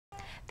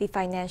The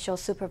Financial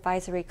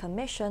Supervisory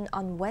Commission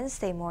on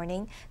Wednesday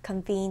morning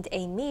convened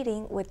a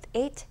meeting with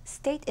 8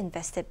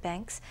 state-invested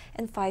banks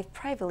and 5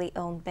 privately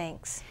owned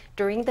banks.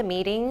 During the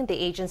meeting, the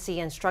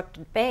agency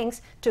instructed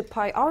banks to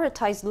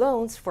prioritize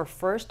loans for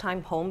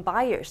first-time home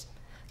buyers.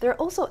 They're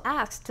also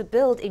asked to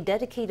build a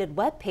dedicated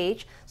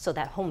webpage so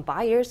that home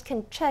buyers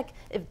can check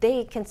if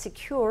they can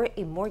secure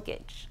a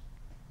mortgage.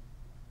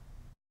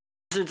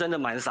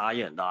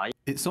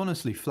 It's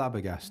honestly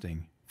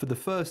flabbergasting. For the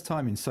first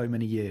time in so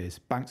many years,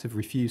 banks have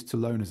refused to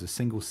loan us a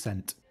single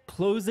cent.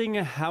 Closing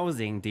a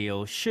housing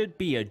deal should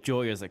be a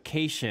joyous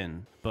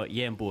occasion, but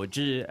Yen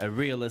Po-chih, a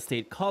real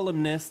estate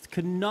columnist,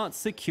 could not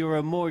secure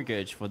a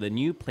mortgage for the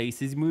new place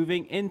he's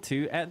moving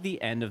into at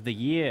the end of the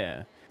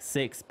year.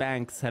 6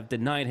 banks have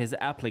denied his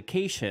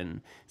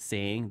application,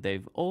 saying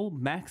they've all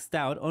maxed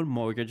out on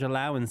mortgage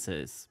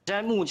allowances.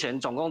 I've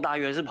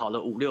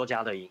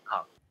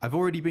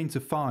already been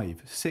to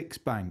 6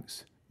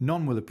 banks.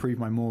 None will approve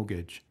my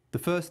mortgage. The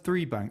first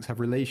 3 banks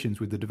have relations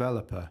with the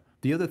developer.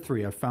 The other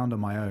 3 I've found on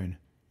my own.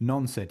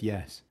 None said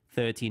yes.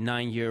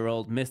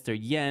 39-year-old Mr.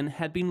 Yen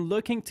had been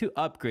looking to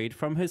upgrade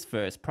from his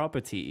first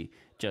property,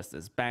 just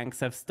as banks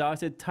have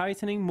started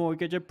tightening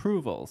mortgage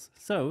approvals,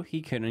 so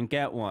he couldn't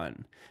get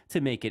one. To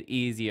make it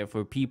easier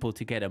for people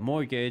to get a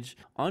mortgage,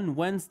 on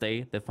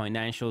Wednesday, the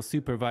Financial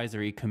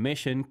Supervisory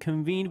Commission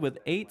convened with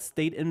 8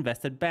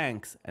 state-invested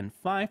banks and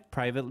 5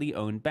 privately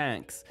owned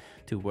banks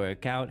to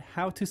work out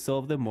how to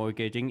solve the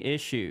mortgaging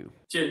issue.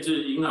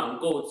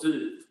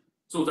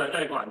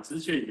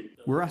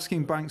 We're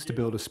asking banks to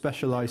build a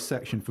specialized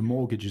section for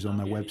mortgages on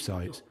their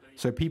websites,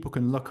 so people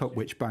can look up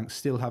which banks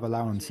still have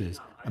allowances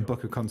and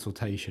book a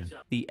consultation.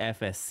 The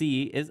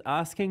FSC is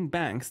asking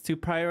banks to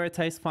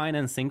prioritize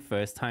financing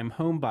first-time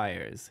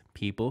homebuyers,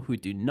 people who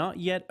do not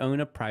yet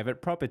own a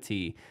private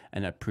property,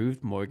 and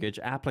approved mortgage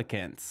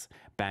applicants.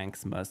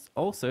 Banks must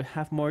also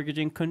have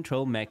mortgaging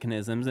control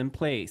mechanisms in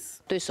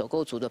place. It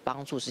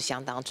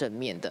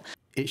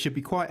should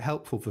be quite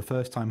helpful for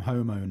first-time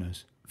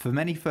homeowners. For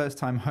many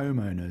first-time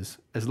homeowners,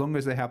 as long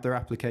as they have their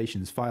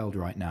applications filed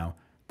right now,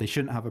 they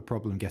shouldn't have a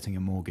problem getting a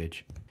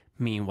mortgage.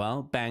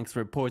 Meanwhile, banks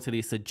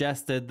reportedly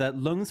suggested that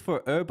loans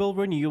for urban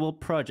renewal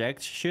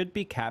projects should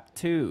be capped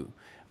too.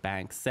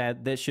 Banks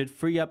said this should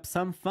free up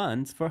some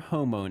funds for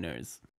homeowners.